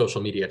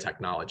social media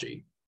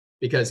technology.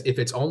 Because if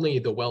it's only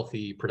the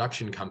wealthy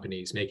production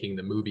companies making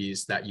the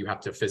movies that you have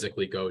to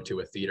physically go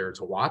to a theater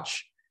to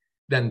watch,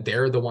 then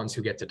they're the ones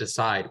who get to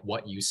decide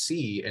what you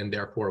see and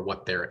therefore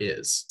what there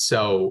is.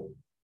 So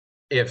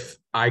if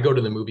I go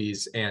to the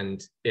movies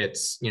and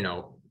it's, you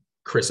know,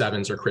 Chris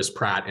Evans or Chris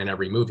Pratt in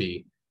every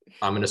movie,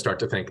 I'm going to start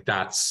to think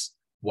that's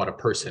what a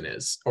person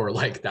is, or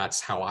like that's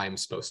how I'm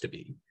supposed to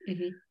be.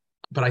 Mm-hmm.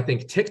 But I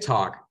think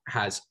TikTok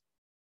has,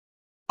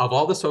 of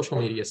all the social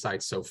media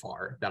sites so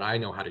far that I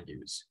know how to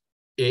use,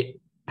 it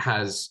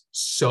has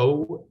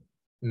so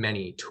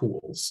many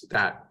tools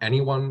that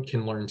anyone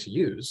can learn to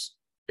use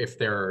if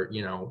they're,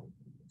 you know,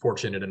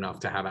 fortunate enough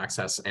to have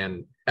access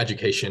and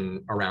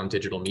education around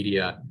digital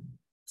media,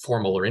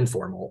 formal or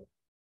informal.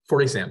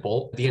 For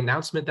example, the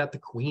announcement that the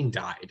Queen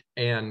died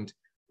and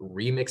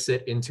remix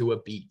it into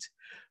a beat.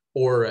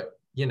 Or,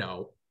 you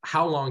know,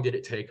 how long did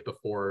it take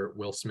before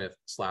Will Smith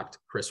slapped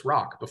Chris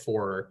Rock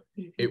before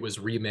it was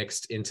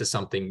remixed into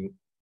something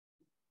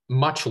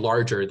much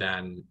larger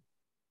than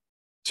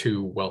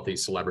two wealthy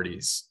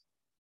celebrities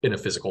in a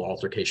physical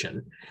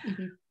altercation?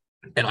 Mm-hmm.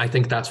 And I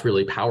think that's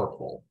really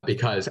powerful,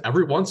 because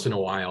every once in a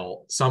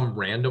while, some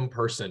random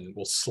person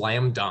will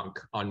slam dunk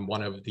on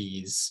one of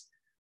these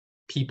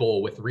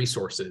people with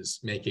resources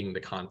making the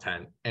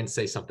content and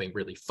say something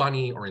really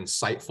funny or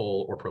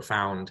insightful or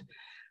profound.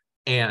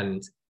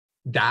 And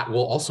that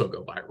will also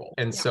go viral.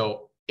 And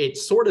so it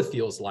sort of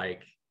feels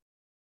like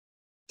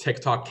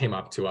TikTok came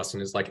up to us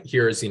and is like,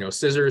 here's, you know,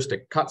 scissors to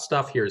cut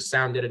stuff. Here's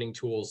sound editing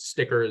tools,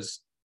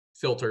 stickers,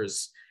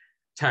 filters,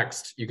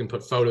 text. You can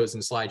put photos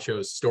and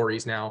slideshows,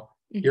 stories now.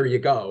 Mm-hmm. Here you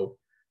go.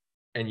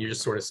 And you're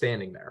just sort of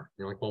standing there.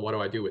 You're like, well, what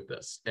do I do with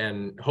this?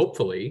 And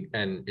hopefully,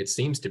 and it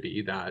seems to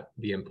be that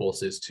the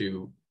impulse is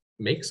to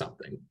make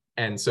something.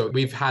 And so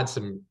we've had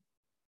some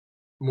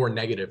more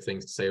negative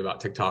things to say about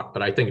TikTok,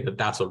 but I think that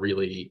that's a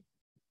really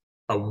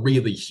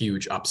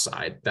huge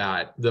upside,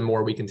 that the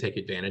more we can take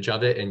advantage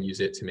of it and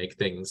use it to make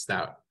things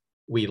that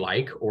we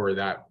like, or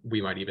that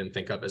we might even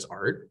think of as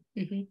art,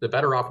 mm-hmm. the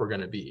better off we're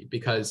going to be,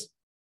 because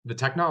the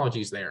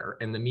technology's there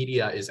and the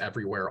media is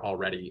everywhere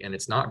already and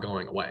it's not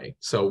going away.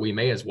 So we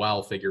may as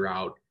well figure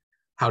out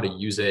how to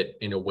use it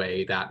in a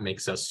way that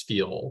makes us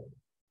feel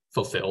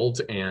fulfilled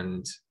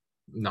and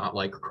not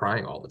like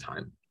crying all the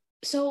time.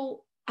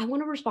 So I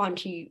want to respond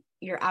to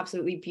your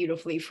absolutely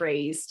beautifully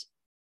phrased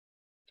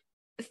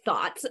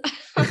thoughts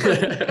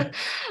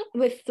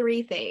with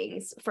three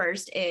things.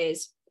 First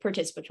is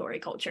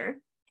participatory culture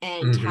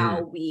and mm-hmm.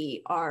 how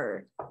we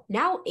are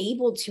now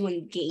able to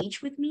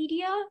engage with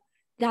media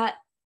that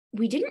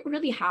we didn't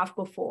really have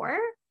before.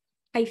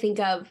 I think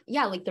of,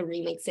 like the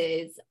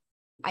remixes.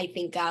 I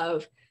think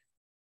of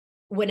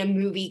when a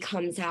movie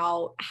comes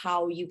out,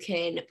 how you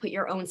can put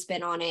your own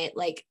spin on it.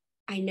 Like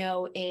I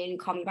know in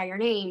Call Me By Your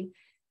Name,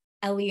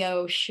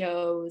 Elio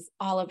shows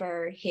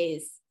Oliver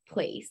his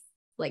place,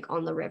 like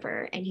on the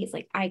river. And he's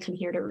like, I come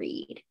here to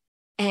read.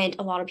 And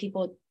a lot of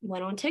people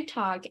went on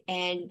TikTok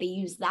and they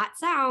used that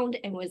sound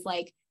and was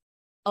like,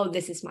 oh,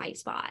 this is my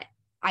spot.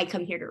 I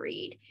come here to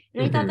read.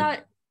 And mm-hmm. I thought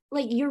that,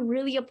 like, you're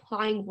really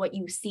applying what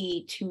you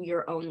see to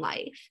your own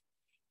life.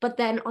 But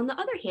then on the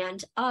other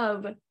hand,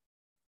 of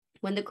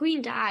when the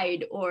Queen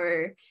died,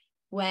 or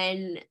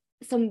when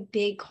some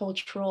big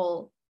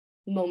cultural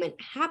moment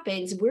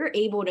happens, we're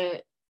able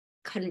to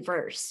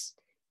converse.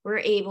 We're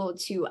able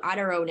to add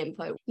our own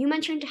input. You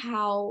mentioned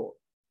how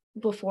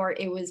before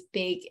it was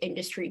big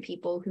industry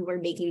people who were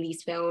making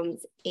these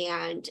films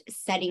and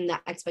setting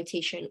that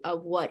expectation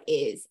of what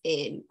is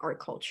in our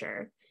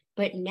culture.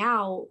 But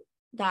now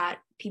that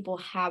people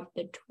have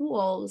the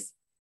tools,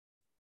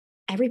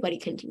 everybody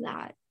can do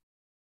that.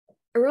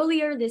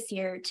 Earlier this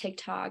year,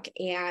 TikTok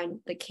and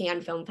the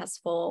Cannes Film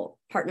Festival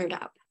partnered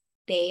up.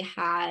 They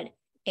had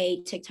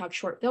a TikTok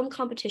short film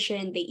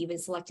competition. They even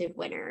selected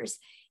winners.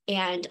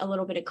 And a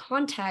little bit of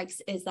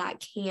context is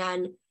that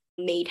Cannes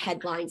made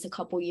headlines a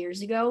couple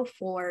years ago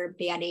for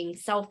banning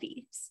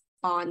selfies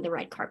on the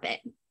red carpet.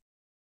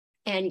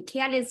 And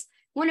Cannes is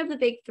one of the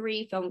big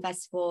three film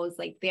festivals,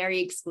 like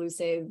very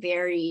exclusive,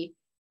 very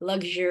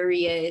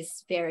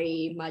luxurious,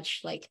 very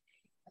much like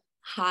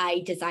high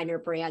designer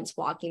brands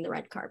walking the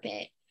red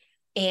carpet.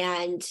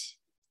 And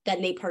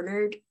then they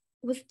partnered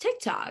with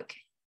TikTok.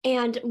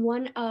 And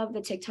one of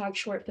the TikTok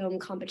short film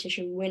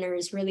competition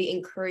winners really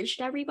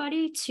encouraged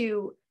everybody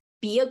to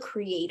be a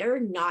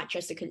creator, not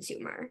just a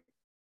consumer.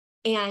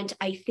 And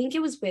I think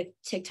it was with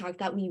TikTok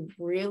that we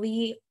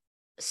really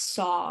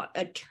saw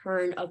a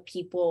turn of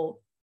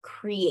people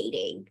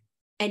creating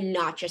and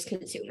not just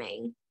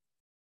consuming.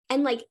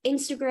 And like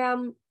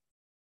Instagram,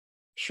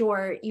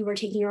 sure, you were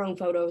taking your own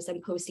photos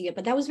and posting it,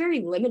 but that was very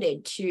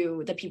limited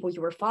to the people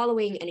you were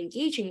following and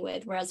engaging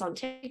with. Whereas on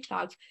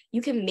TikTok,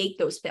 you can make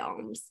those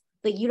films.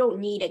 Like you don't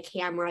need a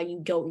camera, you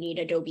don't need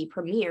Adobe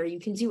Premiere. You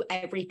can do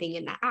everything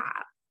in the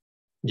app.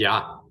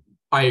 Yeah,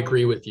 I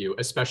agree with you,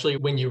 especially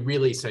when you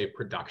really say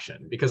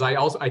production, because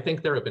I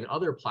think there have been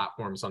other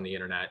platforms on the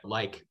internet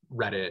like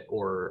Reddit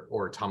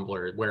or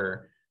Tumblr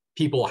where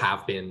people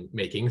have been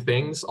making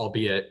things,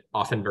 albeit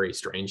often very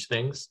strange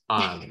things.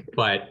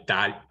 But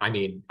that, I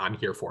mean, I'm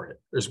here for it.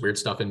 There's weird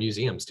stuff in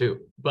museums too.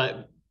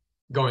 But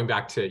going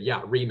back to,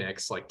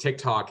 remix, like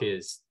TikTok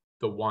is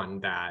the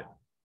one that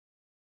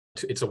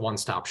it's a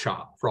one-stop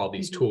shop for all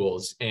these mm-hmm.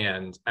 tools.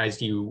 And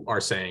as you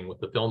are saying with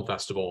the film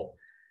festival,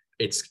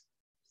 it's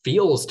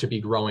feels to be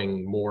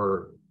growing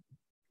more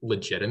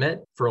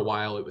legitimate. For a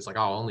while it was like,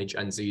 oh, only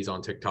Gen Z's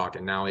on TikTok,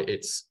 and now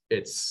it's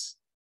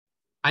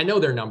I know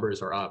their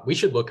numbers are up. We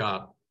should look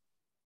up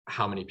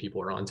how many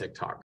people are on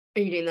TikTok.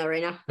 Are you doing that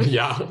right now?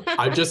 Yeah,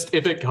 I just,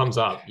 if it comes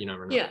up, you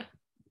never know. Yeah.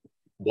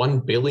 1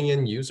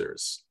 billion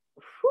users.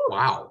 Whew.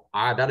 Wow.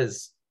 I would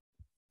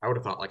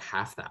have thought like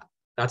half that.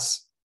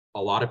 That's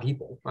a lot of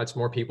people. That's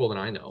more people than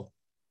I know.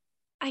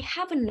 I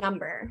have a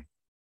number.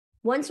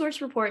 One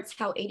source reports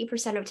how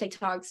 80% of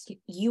TikTok's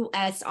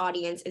US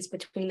audience is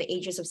between the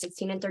ages of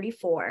 16 and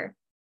 34,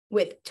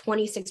 with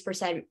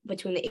 26%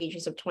 between the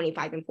ages of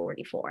 25 and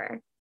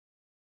 44.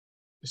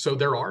 So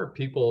there are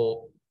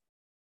people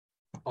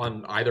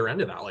on either end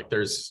of that. Like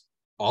there's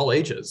all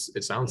ages,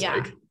 it sounds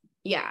like.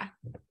 Yeah.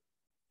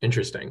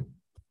 Interesting.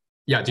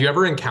 Yeah. Do you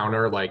ever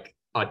encounter like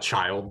a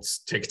child's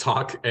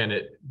TikTok and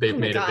they've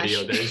made a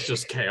video that is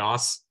just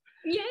chaos?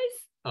 Yes.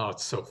 Oh,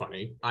 it's so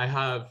funny. I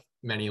have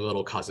many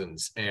little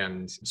cousins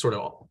and sort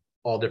of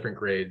all different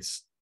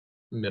grades,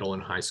 middle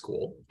and high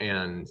school,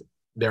 and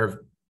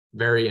they're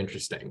very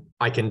interesting.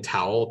 I can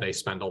tell they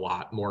spend a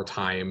lot more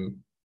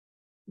time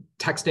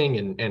texting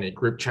and in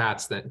group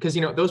chats than, because,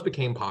 you know, those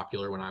became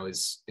popular when I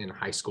was in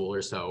high school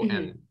or so.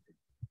 Mm-hmm.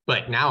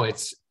 But now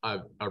it's a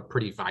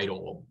pretty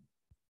vital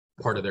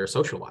part of their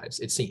social lives,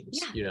 it seems.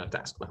 Yeah. You'd have to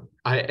ask them.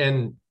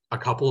 And a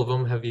couple of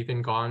them have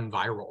even gone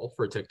viral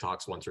for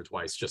TikToks once or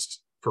twice,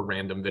 just for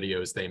random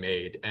videos they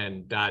made.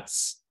 And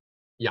that's,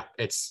 yeah,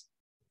 it's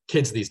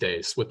kids these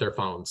days with their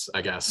phones,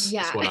 I guess.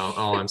 Yeah. That's what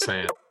all I'm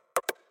saying.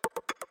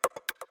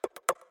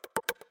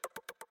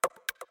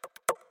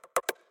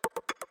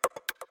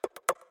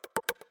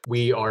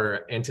 We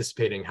are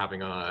anticipating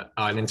having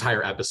an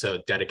entire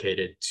episode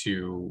dedicated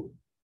to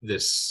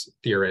this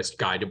theorist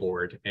Guy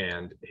Debord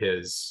and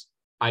his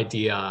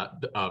idea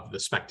of the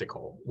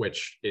spectacle,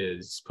 which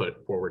is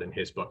put forward in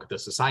his book, The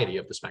Society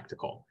of the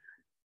Spectacle.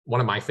 One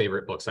of my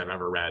favorite books I've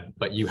ever read,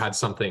 but you had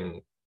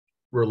something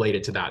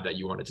related to that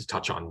you wanted to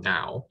touch on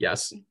now.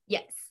 Yes?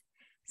 Yes.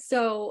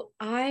 So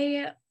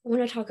I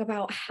want to talk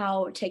about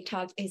how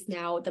TikTok is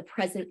now the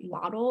present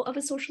model of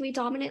a socially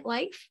dominant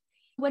life.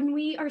 When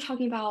we are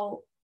talking about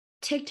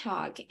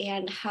TikTok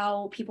and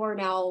how people are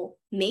now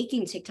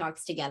making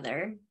TikToks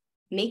together,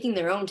 making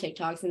their own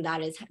TikToks, and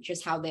that is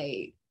just how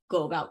they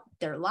go about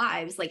their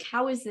lives. Like,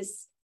 how is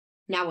this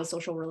now a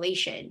social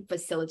relation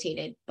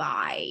facilitated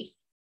by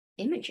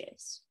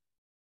images?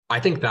 I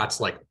think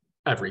that's like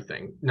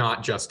everything,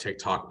 not just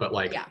TikTok, but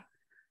like,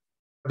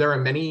 there are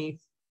many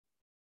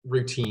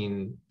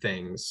routine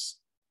things,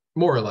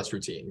 more or less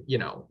routine, you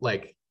know,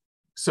 like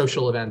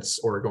social events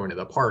or going to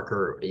the park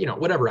or, you know,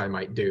 whatever I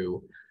might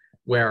do,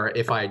 where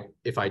if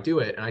I do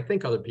it, and I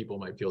think other people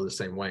might feel the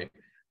same way,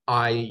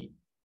 I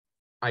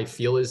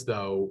feel as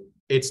though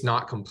it's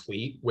not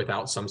complete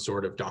without some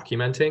sort of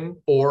documenting,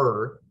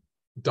 or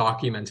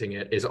documenting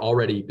it is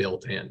already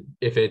built in.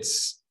 If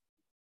it's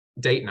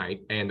date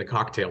night and the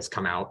cocktails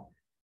come out,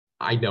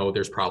 I know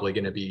there's probably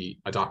going to be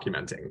a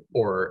documenting.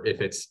 Or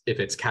if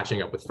it's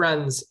catching up with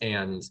friends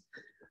and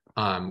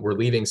we're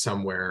leaving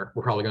somewhere,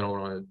 we're probably going to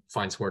want to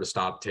find somewhere to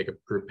stop, take a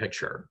group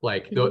picture.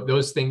 Like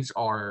those things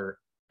are,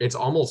 it's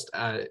almost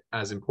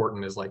as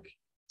important as like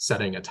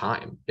setting a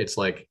time. It's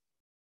like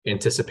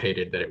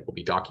anticipated that it will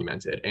be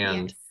documented.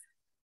 And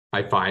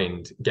I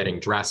find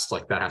getting dressed,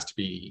 like that has to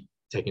be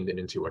taken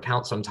into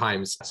account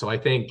sometimes. So I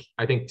think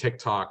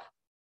TikTok,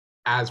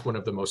 as one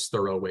of the most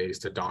thorough ways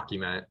to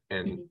document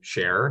and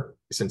share,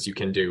 since you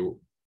can do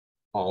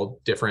all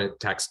different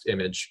text,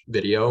 image,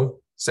 video,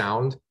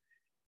 sound,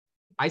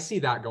 I see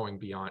that going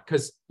beyond,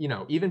 because, you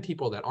know, even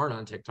people that aren't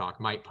on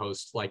TikTok might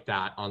post like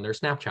that on their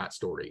Snapchat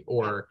story,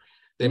 or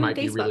they might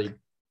be really,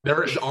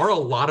 there are a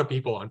lot of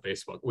people on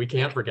Facebook. We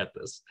can't forget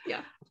this.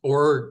 Yeah.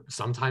 Or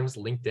sometimes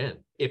LinkedIn.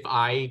 If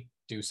I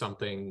do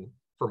something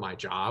for my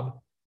job,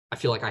 I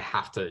feel like I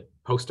have to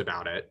post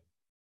about it,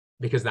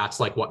 because that's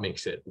like what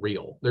makes it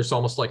real. There's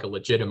almost like a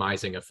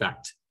legitimizing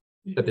effect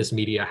that this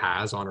media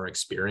has on our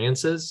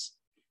experiences.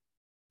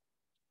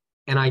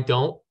 And I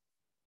don't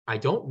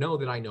know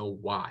that I know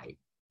why,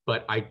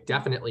 but I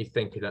definitely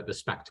think that the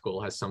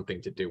spectacle has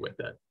something to do with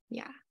it.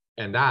 Yeah.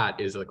 And that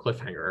is a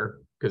cliffhanger,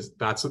 because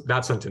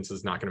that sentence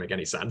is not going to make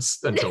any sense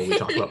until we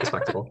talk about the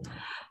spectacle.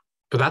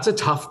 But that's a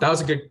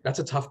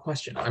tough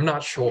question. I'm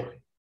not sure.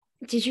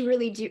 Did you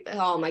really do,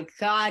 oh my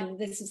God,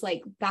 this is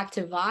like back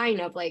to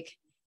Vine of like,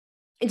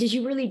 did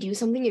you really do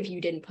something if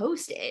you didn't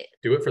post it?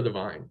 Do it for the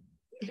Vine.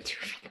 Do it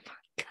for the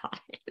Vine,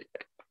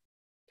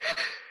 God.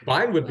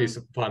 Vine would be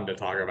fun to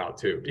talk about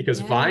too,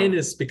 because Vine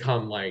has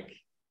become like,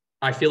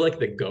 I feel like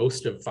the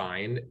ghost of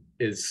Vine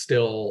is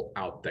still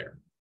out there.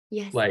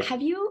 Yes. Like,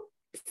 have you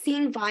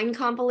seen Vine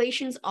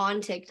compilations on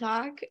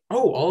TikTok?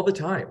 Oh, all the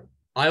time.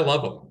 I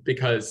love them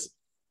because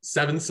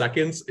 7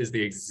 seconds is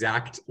the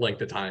exact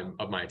length of time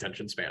of my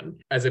attention span,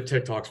 as if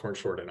TikToks weren't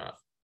short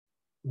enough.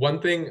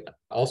 One thing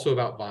also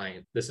about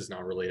Vine, this is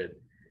not related,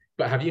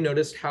 but have you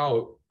noticed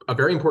how a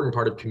very important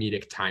part of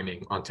comedic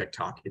timing on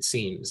TikTok, it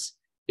seems,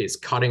 is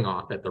cutting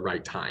off at the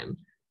right time?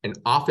 And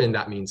often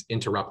that means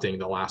interrupting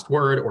the last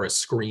word or a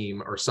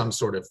scream or some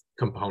sort of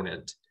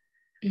component.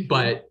 Mm-hmm.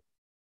 But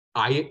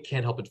I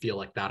can't help but feel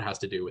like that has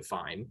to do with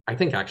Vine. I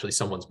think actually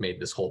someone's made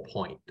this whole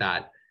point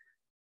that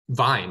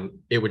Vine,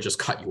 it would just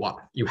cut you off.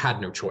 You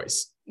had no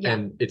choice. Yeah.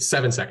 And it's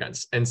 7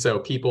 seconds. And so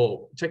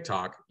people,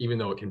 TikTok, even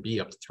though it can be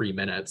up to 3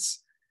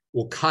 minutes,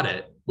 will cut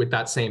it with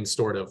that same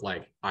sort of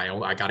like, I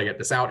got to get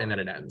this out and then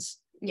it ends.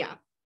 Yeah.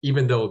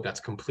 Even though that's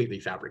completely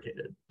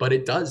fabricated. But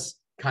it does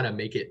kind of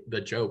make it the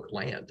joke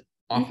land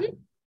often, mm-hmm.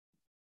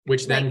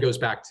 which then goes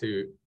back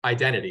to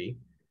identity,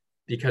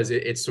 because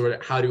it's sort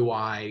of, how do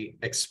I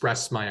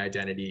express my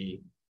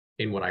identity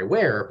in what I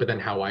wear, but then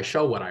how I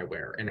show what I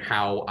wear and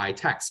how I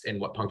text and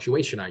what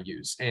punctuation I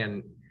use.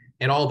 And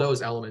all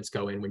those elements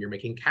go in when you're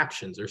making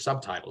captions or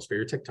subtitles for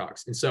your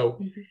TikToks. And so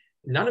mm-hmm.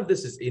 none of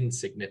this is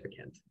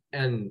insignificant.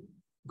 And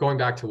going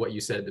back to what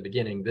you said at the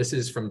beginning, this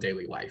is from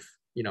daily life.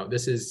 You know,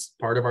 this is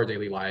part of our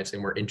daily lives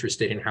and we're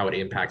interested in how it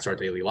impacts our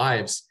daily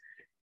lives.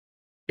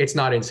 It's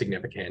not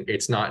insignificant.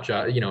 It's not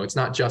just, it's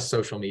not just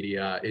social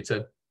media. It's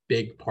a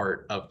big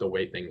part of the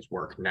way things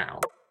work now.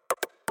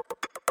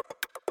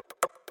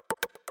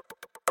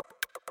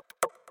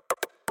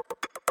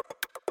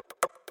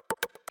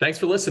 Thanks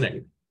for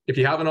listening. If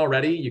you haven't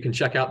already, you can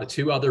check out the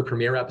 2 other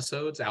premiere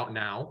episodes out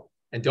now.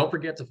 And don't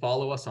forget to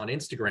follow us on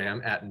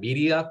Instagram at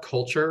Media,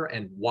 Culture,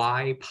 and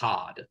Why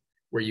Pod,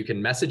 where you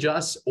can message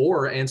us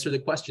or answer the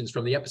questions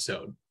from the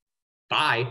episode. Bye.